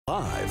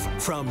Live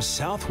from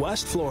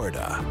Southwest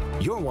Florida,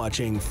 you're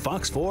watching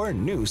Fox 4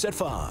 News at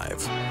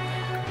 5.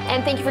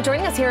 And thank you for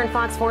joining us here in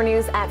Fox 4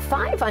 News at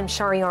 5. I'm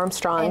Shari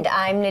Armstrong. And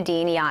I'm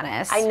Nadine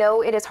Yanis. I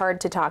know it is hard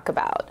to talk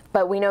about,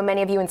 but we know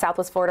many of you in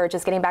Southwest Florida are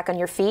just getting back on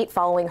your feet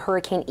following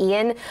Hurricane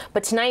Ian.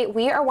 But tonight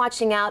we are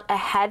watching out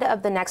ahead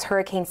of the next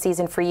hurricane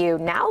season for you,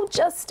 now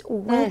just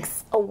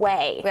weeks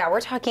away. Yeah,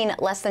 we're talking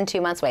less than 2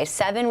 months away,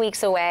 7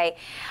 weeks away.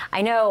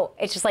 I know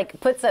it just like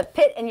puts a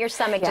pit in your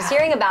stomach just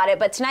hearing about it,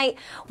 but tonight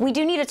we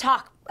do need to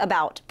talk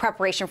about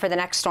preparation for the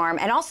next storm,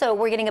 and also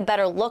we're getting a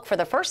better look for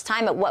the first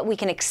time at what we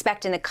can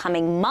expect in the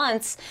coming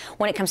months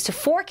when it comes to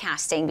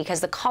forecasting, because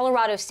the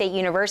Colorado State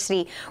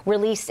University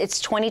released its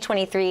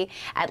 2023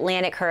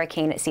 Atlantic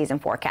hurricane season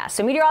forecast.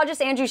 So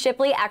meteorologist Andrew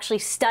Shipley actually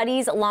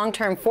studies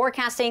long-term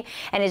forecasting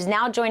and is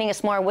now joining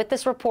us more with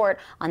this report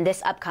on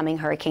this upcoming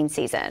hurricane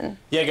season.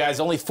 Yeah, guys,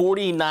 only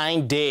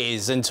 49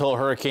 days until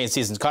hurricane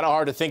season. It's kind of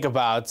hard to think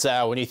about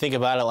when you think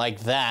about it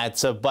like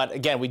that. But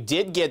again, we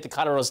did get the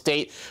Colorado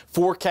State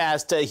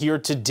forecast here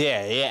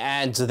today,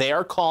 and they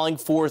are calling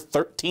for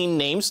 13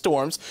 named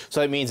storms.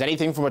 So that means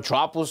anything from a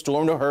tropical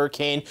storm to a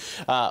hurricane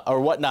or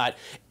whatnot.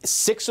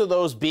 6 of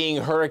those being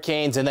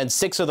hurricanes, and then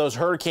 6 of those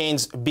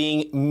hurricanes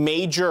being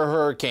major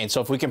hurricanes.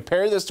 So if we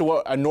compare this to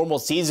what a normal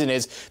season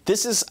is,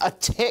 this is a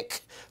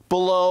tick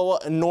below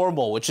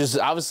normal, which is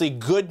obviously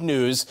good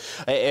news.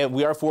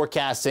 We are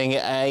forecasting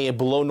a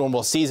below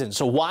normal season.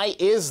 So why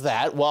is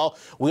that? Well,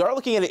 we are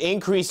looking at an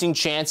increasing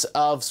chance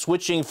of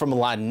switching from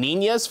La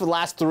Niñas for the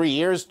last 3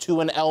 years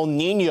to an El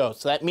Nino.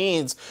 So that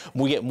means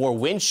we get more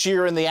wind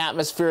shear in the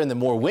atmosphere, and the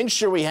more wind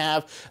shear we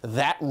have,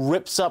 that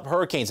rips up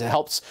hurricanes. It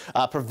helps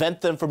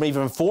prevent them from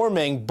even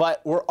forming. But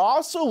we're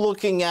also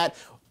looking at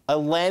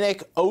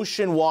Atlantic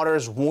Ocean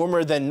waters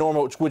warmer than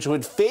normal, which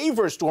would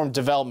favor storm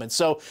development.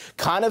 So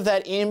kind of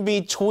that in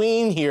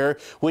between here,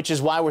 which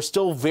is why we're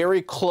still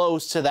very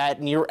close to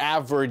that near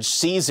average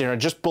season, or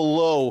just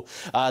below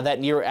that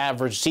near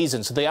average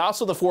season. So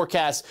the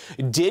forecast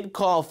did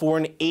call for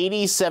an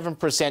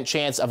 87%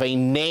 chance of a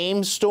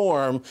named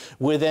storm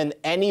within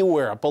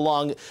anywhere up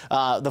along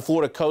the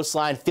Florida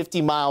coastline,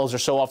 50 miles or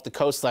so off the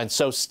coastline.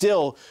 So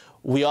still,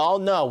 we all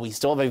know we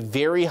still have a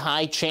very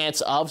high chance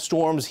of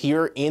storms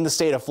here in the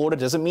state of Florida.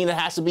 Doesn't mean it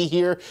has to be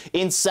here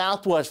in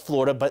Southwest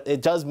Florida, but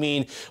it does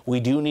mean we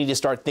do need to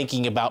start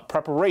thinking about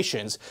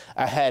preparations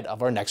ahead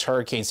of our next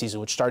hurricane season,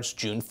 which starts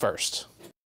June 1st.